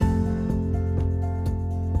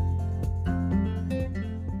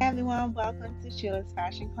welcome to Sheila's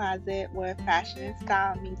Fashion Closet, where fashion and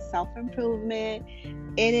style meets self-improvement.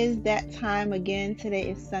 It is that time again. Today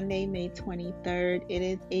is Sunday, May 23rd. It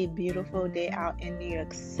is a beautiful day out in New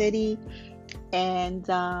York City, and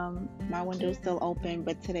my window's still open,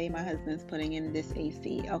 but today my husband's putting in this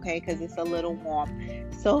AC, okay, because it's a little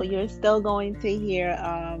warm. So you're still going to hear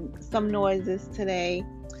some noises today.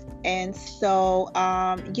 And so,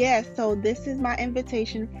 so this is my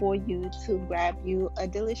invitation for you to grab you a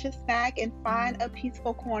delicious snack and find a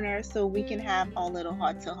peaceful corner so we can have a little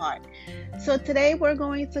heart to heart. So today we're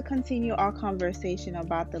going to continue our conversation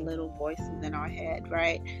about the little voices in our head,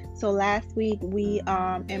 right? So last week we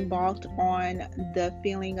embarked on the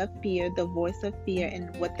feeling of fear, the voice of fear,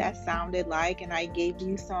 and what that sounded like. And I gave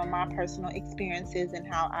you some of my personal experiences and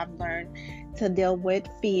how I've learned to deal with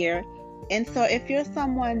fear. And so if you're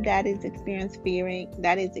someone that is experiencing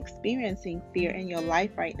fear in your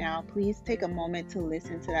life right now, please take a moment to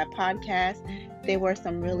listen to that podcast. There were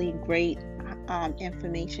some really great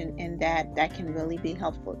information in that can really be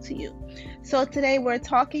helpful to you. So today we're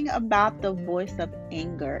talking about the voice of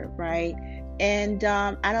anger, right? And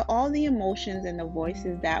out of all the emotions and the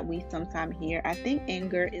voices that we sometimes hear, I think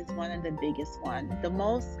anger is one of the biggest ones. The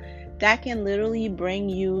most that can literally bring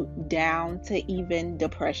you down to even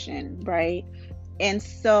depression, right? And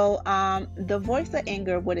so the voice of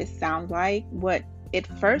anger, what it sounds like, what it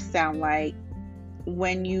first sounds like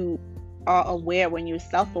when you are aware, when you're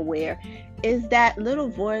self-aware, is that little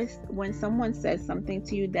voice when someone says something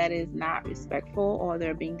to you that is not respectful or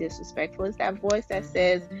they're being disrespectful. It's that voice that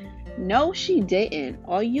says, no, she didn't.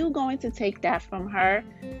 Are you going to take that from her?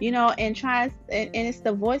 And it's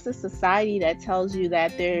the voice of society that tells you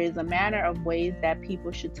that there is a manner of ways that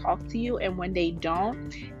people should talk to you, and when they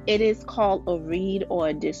don't, it is called a read or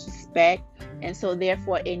a disrespect, and so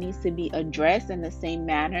therefore it needs to be addressed in the same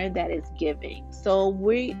manner that it's giving. So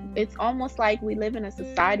it's almost like we live in a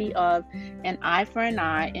society of an eye for an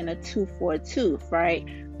eye and a tooth for a tooth, right?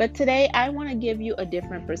 But today I want to give you a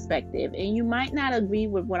different perspective, and you might not agree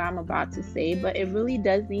with what I'm about to say, but it really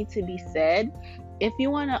does need to be said. If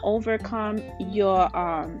you want to overcome your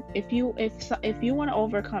if you want to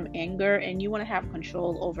overcome anger and you want to have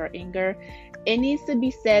control over anger, it needs to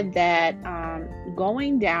be said that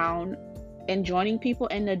going down and joining people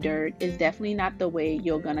in the dirt is definitely not the way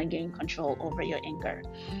you're gonna gain control over your anger.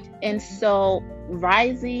 And so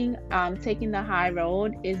rising, taking the high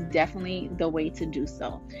road is definitely the way to do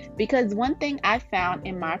so. Because one thing I found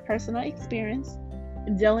in my personal experience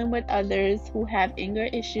dealing with others who have anger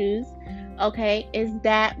issues, okay, is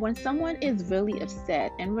that when someone is really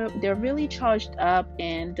upset and they're really charged up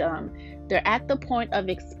and they're at the point of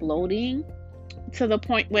exploding to the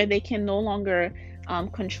point where they can no longer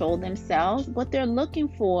control themselves, what they're looking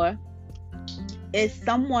for is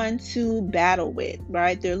someone to battle with,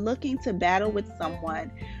 right? They're looking to battle with someone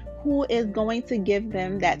who is going to give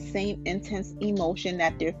them that same intense emotion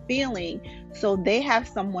that they're feeling, so they have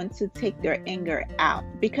someone to take their anger out.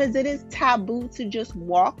 Because it is taboo to just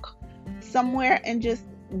walk somewhere and just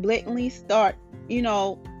blatantly start,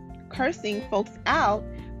 cursing folks out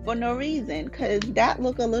for no reason, because that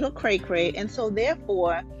look a little cray-cray. And so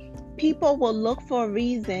therefore people will look for a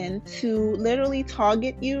reason to literally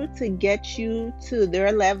target you, to get you to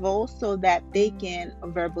their level so that they can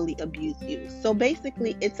verbally abuse you. So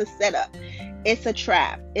basically it's a setup, it's a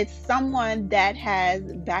trap. It's someone that has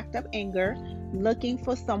backed up anger, looking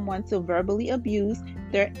for someone to verbally abuse.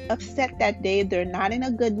 They're upset that day, they're not in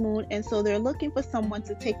a good mood, and so they're looking for someone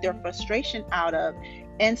to take their frustration out of.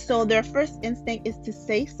 And so their first instinct is to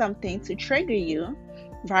say something to trigger you,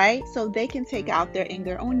 right? So they can take out their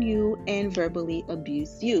anger on you and verbally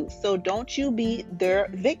abuse you. So don't you be their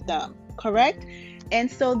victim, correct?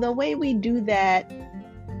 And so the way we do that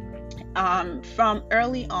from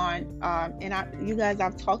early on,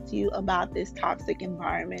 I've talked to you about this toxic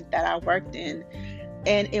environment that I worked in,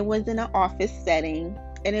 and it was in an office setting,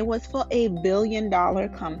 and it was for a $1 billion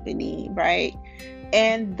company, right?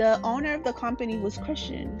 And the owner of the company was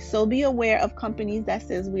Christian. So be aware of companies that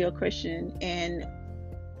says we are Christian. And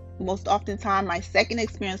most oftentimes, my second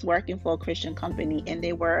experience working for a Christian company, and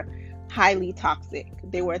they were highly toxic.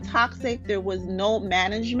 They were toxic. There was no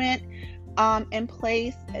management in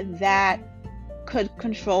place that could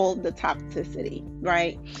control the toxicity,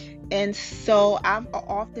 right? And so I've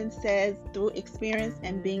often said, through experience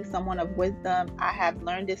and being someone of wisdom, I have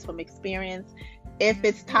learned this from experience. If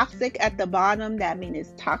it's toxic at the bottom, that means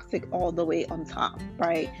it's toxic all the way on top,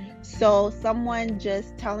 right? So someone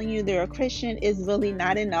just telling you they're a Christian is really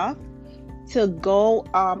not enough to go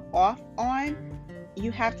off on.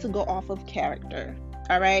 You have to go off of character,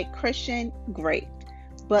 all right? Christian, great.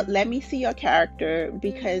 but let me see your character,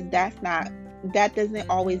 because that doesn't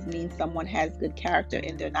always mean someone has good character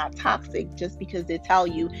and they're not toxic just because they tell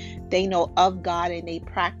you they know of God and they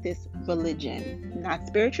practice religion, not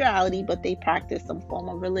spirituality, but they practice some form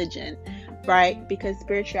of religion, right? Because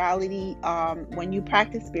spirituality, when you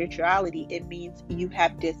practice spirituality, it means you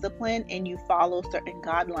have discipline and you follow certain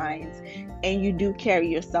guidelines and you do carry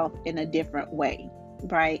yourself in a different way,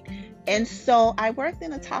 right? And so I worked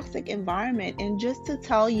in a toxic environment, and just to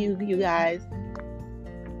tell you, you guys,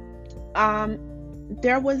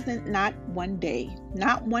 there wasn't not one day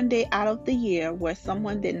out of the year where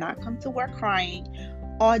someone did not come to work crying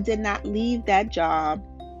or did not leave that job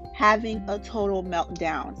having a total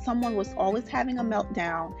meltdown. Someone was always having a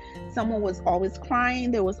meltdown. Someone was always crying.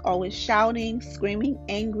 There was always shouting, screaming,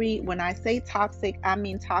 angry. When I say toxic, I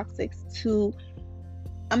mean toxic to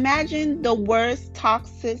imagine the worst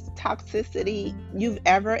toxicity you've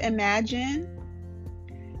ever imagined.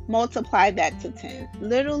 Multiply that to 10.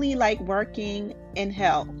 Literally like working in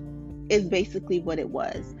hell is basically what it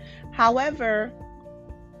was. However,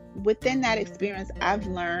 within that experience, I've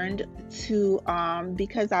learned to,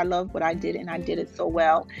 because I love what I did and I did it so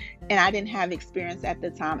well, and I didn't have experience at the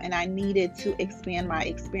time, and I needed to expand my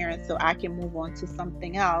experience so I can move on to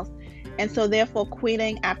something else. And so therefore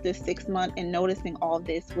quitting after 6 months and noticing all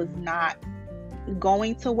this was not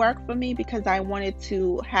going to work for me, because I wanted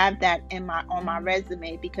to have that on my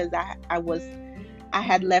resume, because I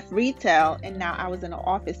had left retail and now I was in an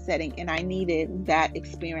office setting, and I needed that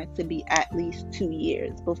experience to be at least 2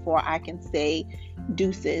 years before I can say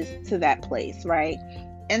deuces to that place, right?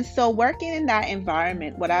 And so working in that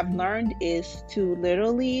environment, what I've learned is to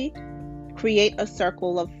literally create a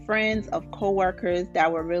circle of friends, of coworkers that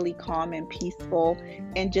were really calm and peaceful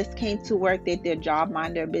and just came to work, did their job,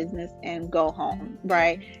 mind their business, and go home,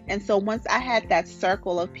 right? And so once I had that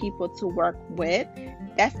circle of people to work with,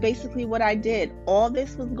 that's basically what I did. All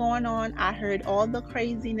this was going on. I heard all the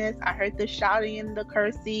craziness. I heard the shouting and the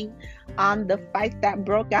cursing, the fight that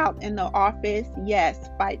broke out in the office. Yes,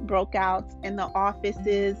 fight broke out in the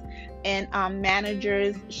offices, and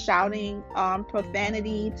managers shouting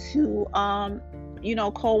profanity to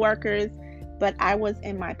co-workers. But I was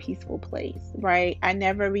in my peaceful place, right? I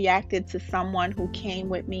never reacted to someone who came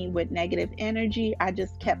with me with negative energy. I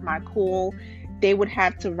just kept my cool. They would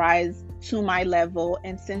have to rise to my level,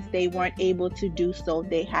 and since they weren't able to do so,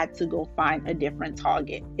 they had to go find a different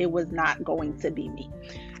target. It was not going to be me.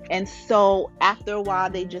 And so after a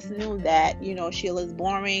while, they just knew that, Sheila's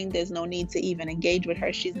boring. There's no need to even engage with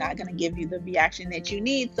her. She's not going to give you the reaction that you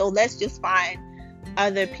need. So let's just find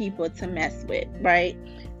other people to mess with, right?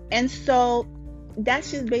 And so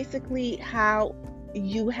that's just basically how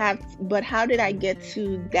but how did I get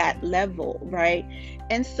to that level, right?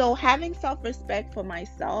 And so having self-respect for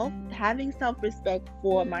myself,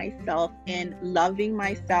 and loving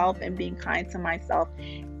myself and being kind to myself,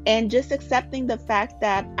 and just accepting the fact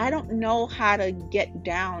that I don't know how to get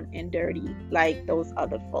down and dirty like those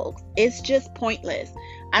other folks. It's just pointless.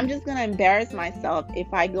 I'm just going to embarrass myself if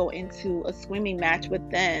I go into a swimming match with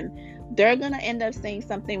them. They're going to end up saying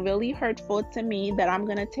something really hurtful to me that I'm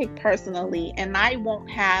going to take personally, and I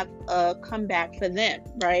won't have a comeback for them,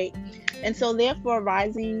 right? And so therefore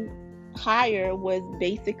rising higher was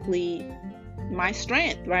basically my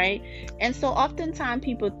strength, right? And so oftentimes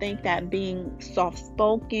people think that being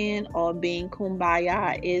soft-spoken or being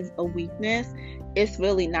kumbaya is a weakness. It's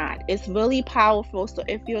really not. It's really powerful. So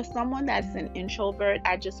if you're someone that's an introvert,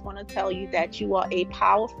 I just want to tell you that you are a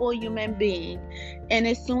powerful human being. And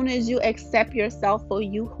as soon as you accept yourself for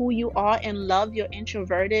who you are, and love your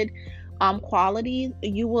introverted qualities,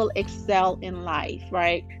 you will excel in life,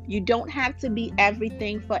 right? You don't have to be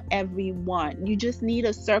everything for everyone. You just need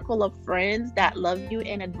a circle of friends that love you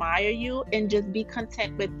and admire you, and just be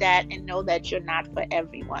content with that and know that you're not for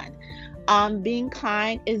everyone. Being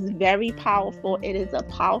kind is very powerful. It is a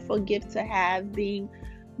powerful gift to have. Being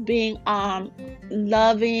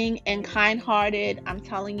loving and kind-hearted, I'm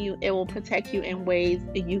telling you, it will protect you in ways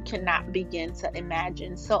you cannot begin to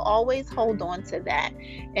imagine. So always hold on to that,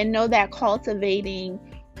 and know that cultivating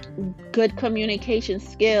good communication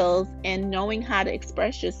skills and knowing how to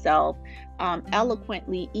express yourself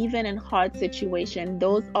eloquently, even in hard situations,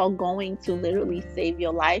 those are going to literally save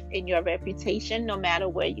your life and your reputation no matter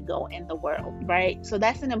where you go in the world, right? So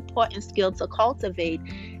that's an important skill to cultivate.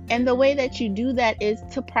 And the way that you do that is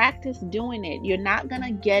to practice doing it. You're not going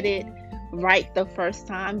to get it right the first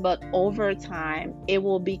time, but over time, it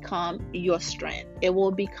will become your strength. It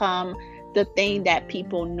will become the thing that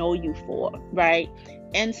people know you for, right?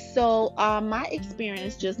 And so my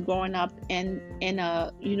experience just growing up in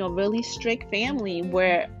a really strict family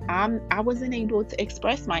where I wasn't able to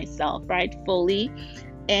express myself right fully,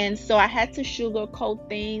 and so I had to sugarcoat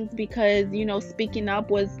things because speaking up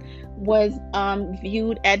was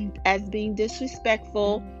viewed as being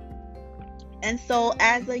disrespectful. And so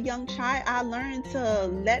as a young child, I learned to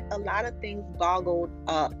let a lot of things boggled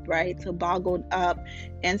up, right? To boggled up.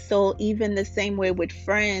 And so even the same way with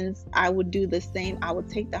friends, I would do the same. I would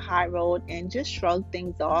take the high road and just shrug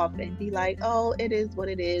things off and be like, oh, it is what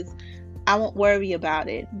it is. I won't worry about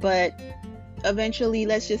it. But eventually,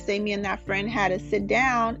 let's just say me and that friend had to sit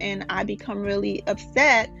down and I become really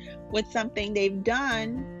upset with something they've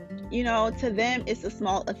done. To them it's a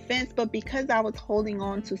small offense, but because I was holding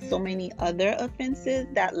on to so many other offenses,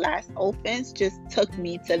 that last offense just took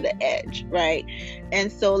me to the edge, right? And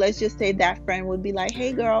so let's just say that friend would be like,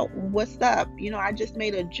 hey girl, what's up? I just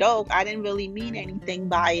made a joke. I didn't really mean anything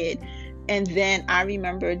by it. And then I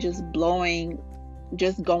remember just going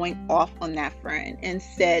off on that friend and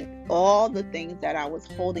said all the things that I was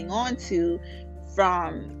holding on to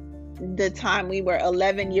from the time we were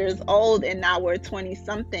 11 years old and now we're 20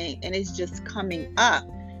 something, and it's just coming up.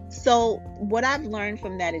 So what I've learned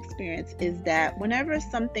from that experience is that whenever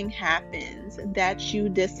something happens that you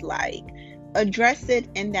dislike, address it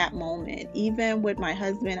in that moment. Even with my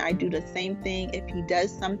husband, I do the same thing. If he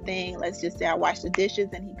does something, let's just say I wash the dishes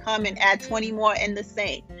and he come and add 20 more in the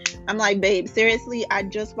sink, I'm like, babe, seriously, I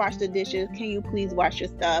just washed the dishes. Can you please wash your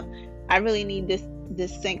stuff? I really need this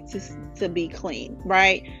sink to be clean,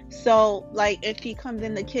 right? So like if he comes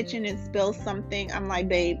in the kitchen and spills something, I'm like,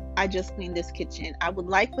 babe, I just cleaned this kitchen. I would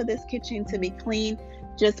like for this kitchen to be clean.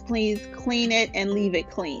 Just please clean it and leave it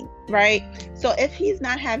clean, right? So if he's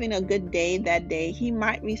not having a good day that day, he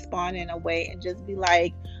might respond in a way and just be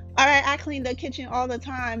like, all right, I clean the kitchen all the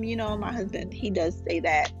time. My husband, he does say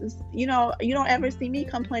that. You don't ever see me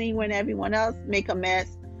complaining when everyone else make a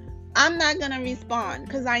mess. I'm not going to respond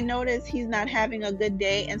because I notice he's not having a good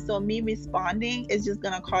day. And so me responding is just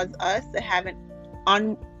going to cause us to have an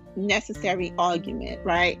unnecessary argument,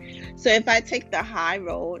 right? So if I take the high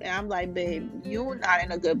road and I'm like, babe, you're not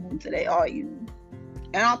in a good mood today, are you?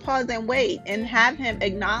 And I'll pause and wait and have him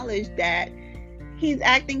acknowledge that he's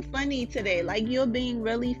acting funny today. Like, you're being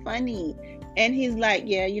really funny. And he's like,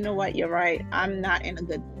 yeah, you know what? You're right. I'm not in a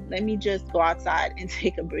good mood. Let me just go outside and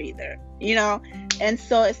take a breather, And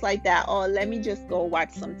so it's like that. Oh, let me just go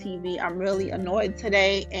watch some TV. I'm really annoyed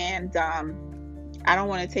today and I don't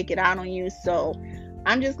want to take it out on you. So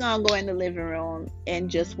I'm just going to go in the living room and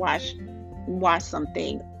just watch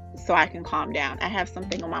something so I can calm down. I have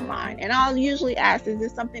something on my mind. And I'll usually ask, is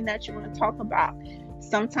this something that you want to talk about?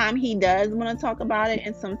 Sometimes he does want to talk about it,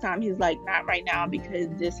 and sometimes he's like, not right now because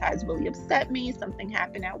this has really upset me. Something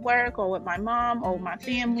happened at work or with my mom or with my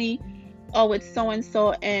family or with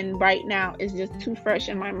so-and-so, and right now it's just too fresh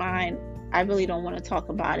in my mind. I really don't want to talk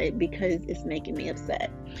about it because it's making me upset.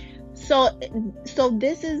 So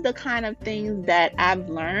this is the kind of things that I've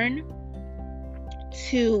learned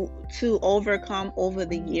to overcome over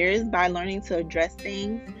the years by learning to address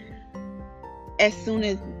things as soon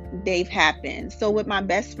as they've happened. So with my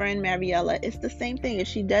best friend Mariella, it's the same thing. If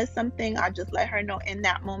she does something, I just let her know in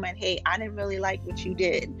that moment, hey, I didn't really like what you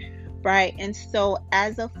did, right? And so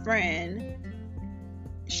as a friend,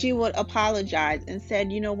 she would apologize and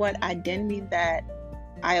said, you know what, I didn't mean that,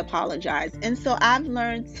 I apologize. And so I've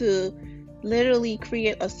learned to literally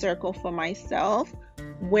create a circle for myself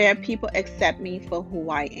where people accept me for who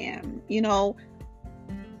I am.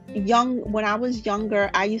 When I was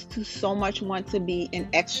younger, I used to so much want to be an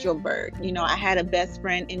extrovert. I had a best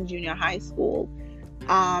friend in junior high school,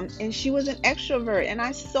 and she was an extrovert, and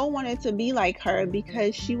I so wanted to be like her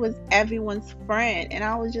because she was everyone's friend. And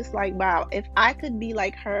I was just like, wow, if I could be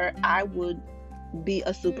like her, I would be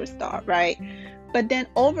a superstar, right? But then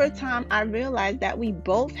over time, I realized that we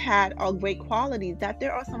both had our great qualities, that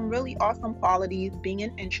there are some really awesome qualities being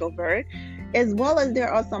an introvert, as well as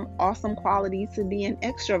there are some awesome qualities to be an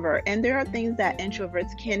extrovert. And there are things that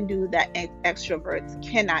introverts can do that extroverts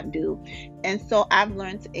cannot do. And so I've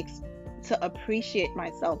learned to appreciate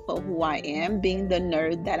myself for who I am, being the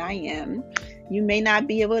nerd that I am. You may not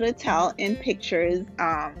be able to tell in pictures,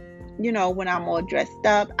 when I'm all dressed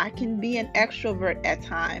up. I can be an extrovert at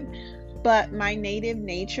times. But my native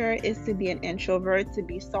nature is to be an introvert, to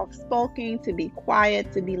be soft-spoken, to be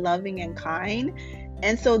quiet, to be loving and kind.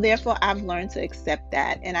 And so therefore, I've learned to accept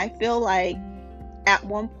that. And I feel like at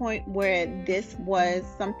one point where this was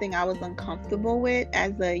something I was uncomfortable with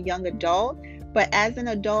as a young adult, but as an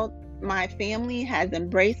adult, my family has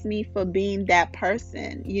embraced me for being that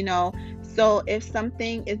person, you know. So if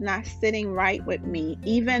something is not sitting right with me,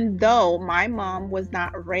 even though my mom was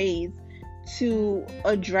not raised to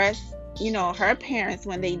address, you know, her parents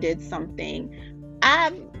when they did something,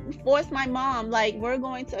 I've forced my mom, like, we're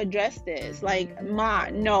going to address this. Like, Ma,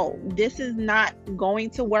 no, this is not going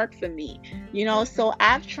to work for me. You know, so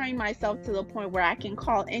I've trained myself to the point where I can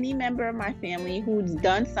call any member of my family who's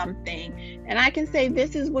done something and I can say,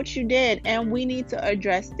 this is what you did, and we need to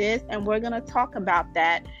address this, and we're going to talk about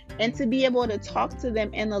that. And to be able to talk to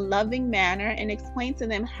them in a loving manner and explain to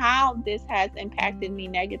them how this has impacted me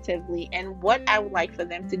negatively and what I would like for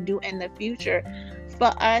them to do in the future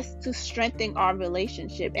for us to strengthen our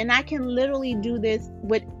relationship. And I can literally do this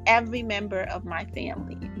with every member of my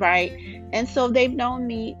family, right? And so they've known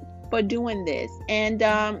me for doing this. And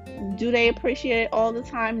do they appreciate it all the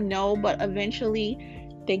time? No, but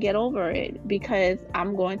eventually they get over it, because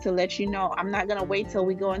I'm going to let you know, I'm not going to wait till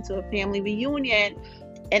we go into a family reunion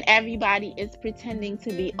and everybody is pretending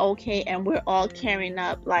to be okay and we're all carrying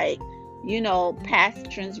up, like, you know, past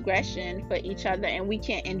transgression for each other, and we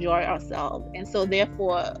can't enjoy ourselves. And so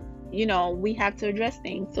therefore, you know, we have to address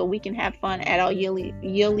things so we can have fun at our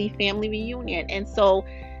yearly family reunion. And so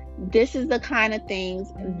this is the kind of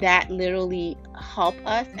things that literally help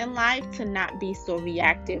us in life to not be so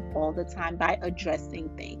reactive all the time, by addressing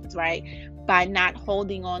things, right? By not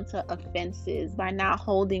holding on to offenses, by not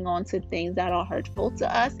holding on to things that are hurtful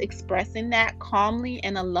to us, expressing that calmly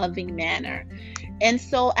in a loving manner. And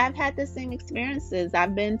so I've had the same experiences.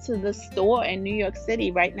 I've been to the store in New York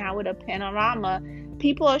City right now with a Panorama.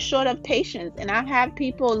 People are short of patience, and I've had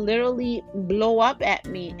people literally blow up at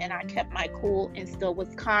me, and I kept my cool and still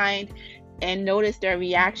was kind and noticed their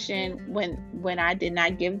reaction when I did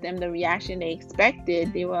not give them the reaction they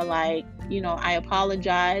expected. They were like, you know, I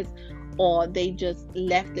apologize, or they just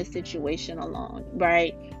left the situation alone,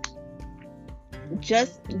 right?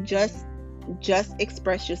 Just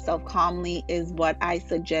express yourself calmly is what I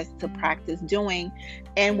suggest to practice doing.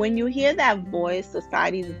 And when you hear that voice,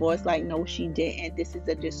 society's voice, like, no, she didn't, this is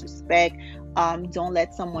a disrespect, don't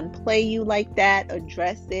let someone play you like that,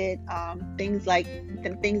 address it, things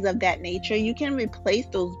of that nature, you can replace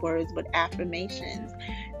those words with affirmations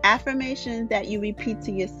that you repeat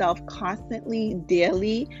to yourself constantly,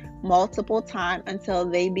 daily, multiple times, until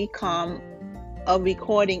they become a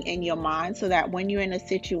recording in your mind, so that when you're in a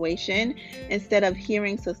situation, instead of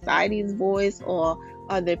hearing society's voice or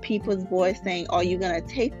other people's voice saying, oh, you're going to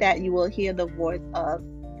take that, you will hear the voice of,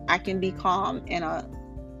 I can be calm in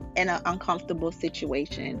an uncomfortable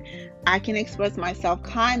situation. I can express myself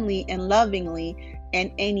kindly and lovingly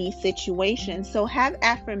in any situation. So have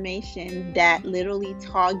affirmations that literally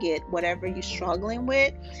target whatever you're struggling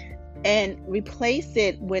with, and replace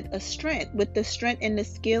it with the strength and the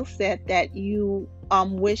skill set that you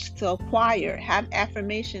wish to acquire. Have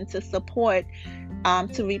affirmation to support,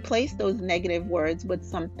 to replace those negative words with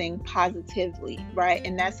something positively, right?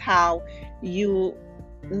 And that's how you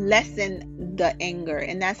lessen the anger,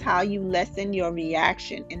 and that's how you lessen your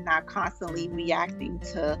reaction, and not constantly reacting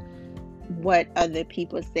to what other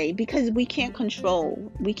people say, because we cannot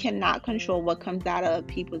control what comes out of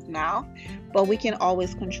people's mouth, but we can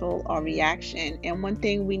always control our reaction. And one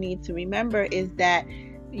thing we need to remember is that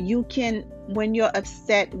when you're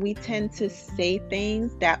upset, we tend to say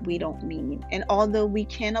things that we don't mean. And although we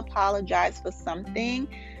can apologize for something,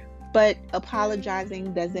 but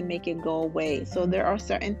apologizing doesn't make it go away. So there are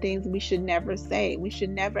certain things we should never say. We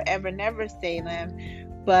should never, ever, never say them.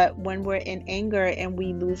 But when we're in anger and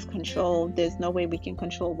we lose control, there's no way we can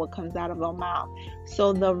control what comes out of our mouth.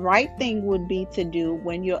 So the right thing would be to do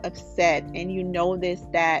when you're upset and you notice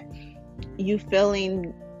that you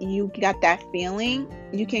got that feeling,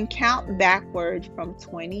 you can count backward from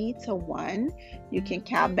 20 to 1. You can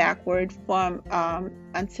count backward from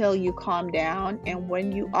until you calm down. And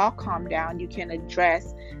when you are calmed down, you can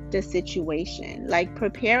address the situation. Like,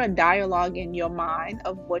 prepare a dialogue in your mind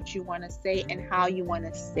of what you want to say and how you want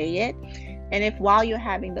to say it. And if while you're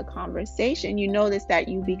having the conversation, you notice that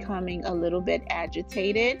you're becoming a little bit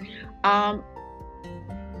agitated,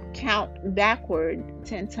 count backward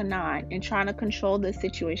 10 to 9 and trying to control the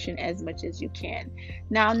situation as much as you can.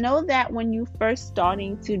 Now, know that when you first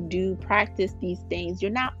starting to practice these things,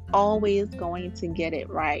 you're not always going to get it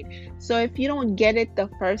right. So if you don't get it the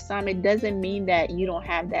first time, it doesn't mean that you don't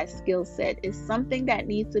have that skill set. It's something that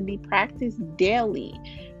needs to be practiced daily.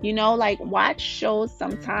 You know, like, watch shows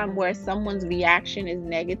sometime where someone's reaction is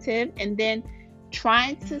negative, and then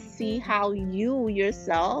trying to see how you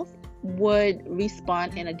yourself would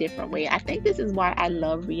respond in a different way. I think this is why I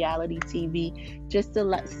love reality TV, just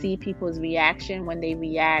to see people's reaction when they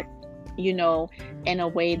react in a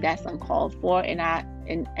way that's uncalled for. And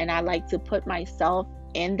I like to put myself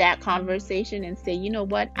in that conversation and say, you know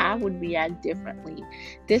what, I would react differently.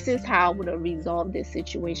 This is how I would have resolved this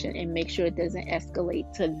situation and make sure it doesn't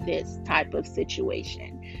escalate to this type of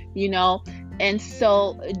situation, And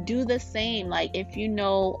so do the same. Like if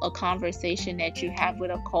a conversation that you have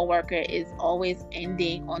with a coworker is always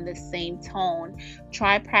ending on the same tone,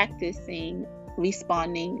 try practicing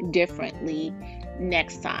responding differently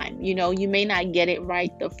next time. You may not get it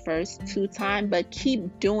right the first 2 times, but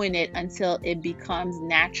keep doing it until it becomes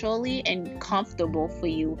naturally and comfortable for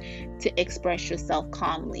you to express yourself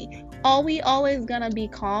calmly. Are we always gonna be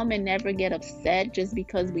calm and never get upset just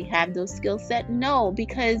because we have those skill set? No,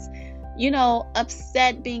 because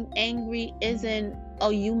upset, being angry isn't a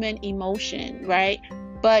human emotion, right?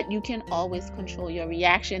 But you can always control your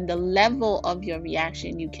reaction. The level of your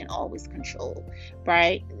reaction you can always control,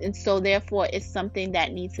 right? And so therefore it's something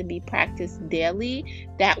that needs to be practiced daily,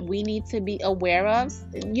 that we need to be aware of.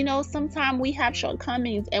 Sometimes we have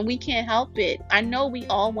shortcomings and we can't help it. I know we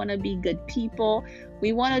all want to be good people.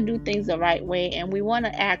 We want to do things the right way and we want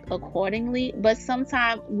to act accordingly, but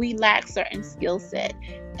sometimes we lack certain skill set.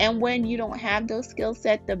 And when you don't have those skill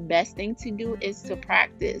set, the best thing to do is to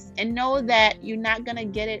practice and know that you're not going to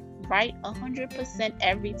get it right 100%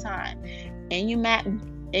 every time. And you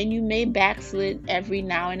may backslid every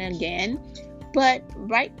now and again, but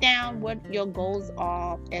write down what your goals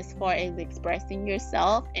are as far as expressing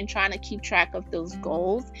yourself and trying to keep track of those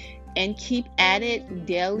goals and keep at it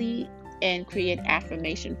daily and create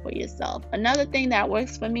affirmation for yourself. Another thing that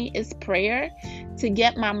works for me is prayer, to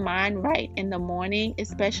get my mind right in the morning,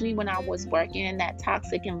 especially when I was working in that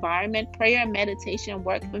toxic environment. Prayer and meditation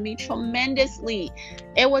worked for me tremendously.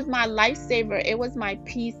 It was my lifesaver. It was my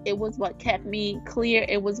peace. It was what kept me clear.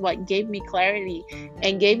 It was what gave me clarity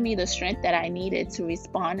and gave me the strength that I needed to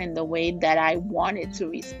respond in the way that I wanted to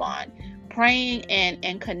respond. Praying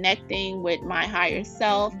and connecting with my higher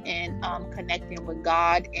self and connecting with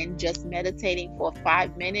God and just meditating for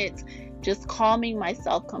 5 minutes, just calming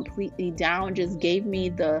myself completely down, just gave me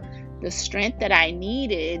the strength that I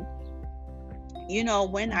needed,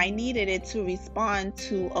 when I needed it to respond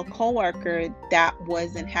to a coworker that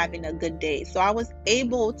wasn't having a good day. So I was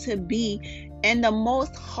able to be in the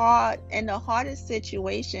hardest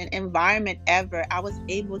environment ever. I was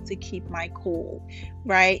able to keep my cool,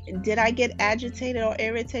 right? Did I get agitated or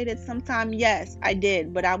irritated sometime? Yes, I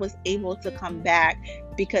did, but I was able to come back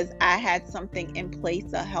because I had something in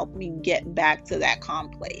place to help me get back to that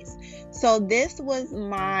calm place. So this was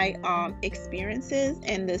my experiences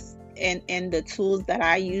and the tools that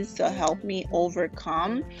I use to help me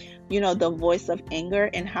overcome the voice of anger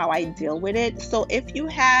and how I deal with it. So if you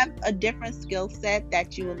have a different skill set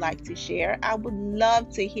that you would like to share, I would love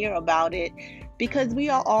to hear about it, because we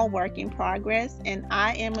are all work in progress, and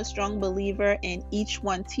I am a strong believer in each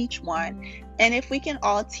one teach one. And if we can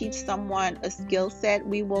all teach someone a skill set,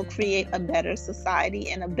 we will create a better society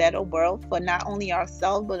and a better world for not only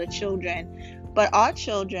ourselves but our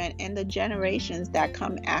children and the generations that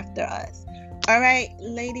come after us. All right,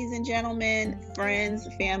 ladies and gentlemen, friends,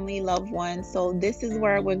 family, loved ones. So this is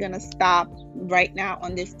where we're going to stop right now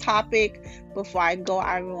on this topic. Before I go,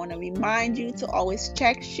 I want to remind you to always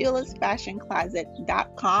check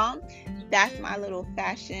SheilasFashionCloset.com. That's my little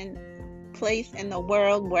fashion place in the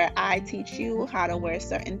world where I teach you how to wear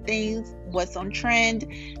certain things, what's on trend.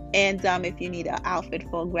 And if you need an outfit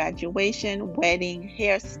for graduation, wedding,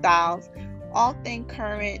 hairstyles, all things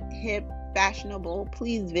current, hip, fashionable,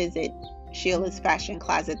 please visit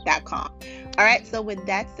SheilasFashionCloset.com. All right, so with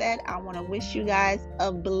that said, I want to wish you guys a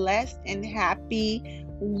blessed and happy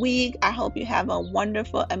week. I hope you have a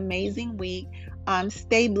wonderful, amazing week.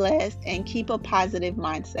 Stay blessed and keep a positive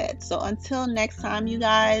mindset. So until next time, you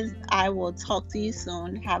guys, I will talk to you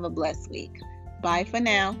soon. Have a blessed week. Bye for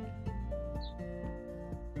now.